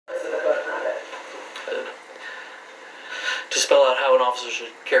how an officer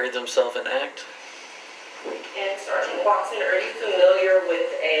should carry themselves and act. And Sergeant Watson, are you familiar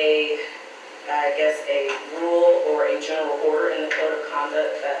with a rule or a general order in the code of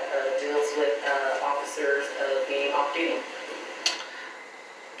conduct that deals with officers being off duty?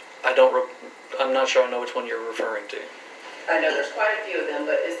 I'm not sure I know which one you're referring to. I know there's quite a few of them,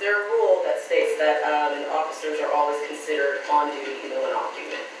 but is there a rule that states that officers are always considered on duty even when off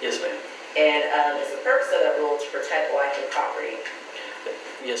duty? Yes, ma'am. And is the purpose of that rule to protect life and property?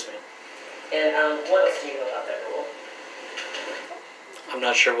 Yes, ma'am. And what else do you know about that rule? I'm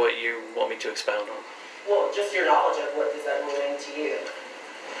not sure what you want me to expound on. Well, just your knowledge of what does that rule mean to you?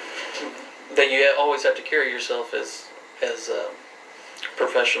 That you always have to carry yourself as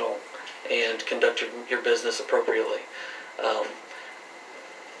professional and conduct your business appropriately.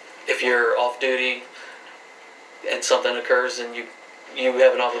 If you're off duty and something occurs, then you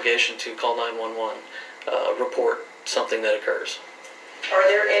have an obligation to call 911, report something that occurs. Are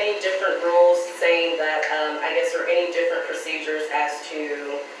there any different rules saying that, or any different procedures as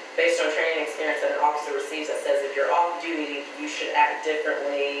to, based on training and experience that an officer receives that says if you're off duty, you should act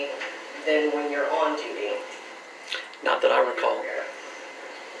differently than when you're on duty? Not that I recall.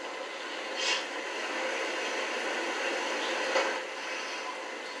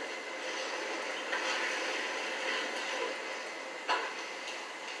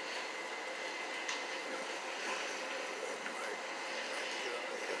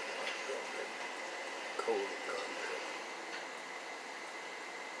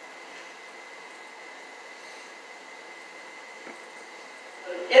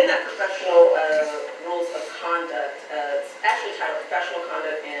 In that professional rules of conduct, it's actually titled Professional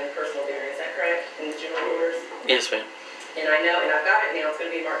Conduct and Personal Bearing. Is that correct in the general orders? Yes, ma'am. And I know, and I've got it now. It's going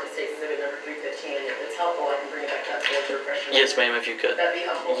to be marked as State Exhibit number 315. And if it's helpful, I can bring it back up to refresh. Yes, ma'am, if you could. That'd be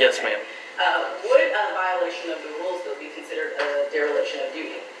helpful. Yes, okay. ma'am. Would a violation of the rules, though, be considered a dereliction of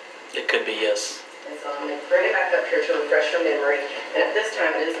duty? It could be, yes. And so I'm going to bring it back up here to refresh your memory. And at this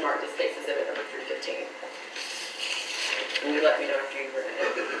time, it is marked as State Exhibit number 315. And you let me know after you've read it.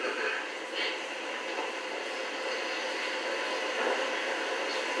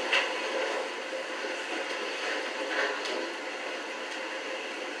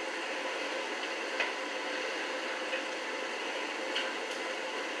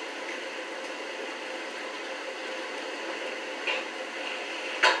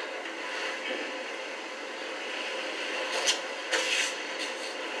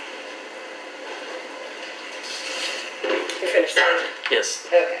 You finished that? Yes.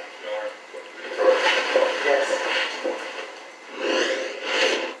 Okay. Yes.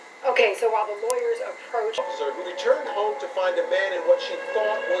 Okay, so while the lawyers approach... Officer who returned home to find a man in what she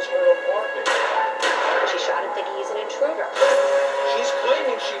thought was her apartment. She shot him thinking he's an intruder. She's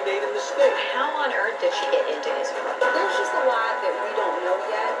claiming she made a mistake. How on earth did she get into his apartment? There's just a lot that we don't know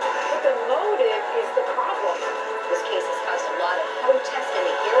yet. But the motive is the problem. This case has caused a lot of protests in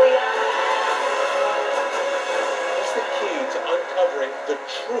the area. What's the key to uncovering the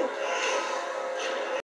truth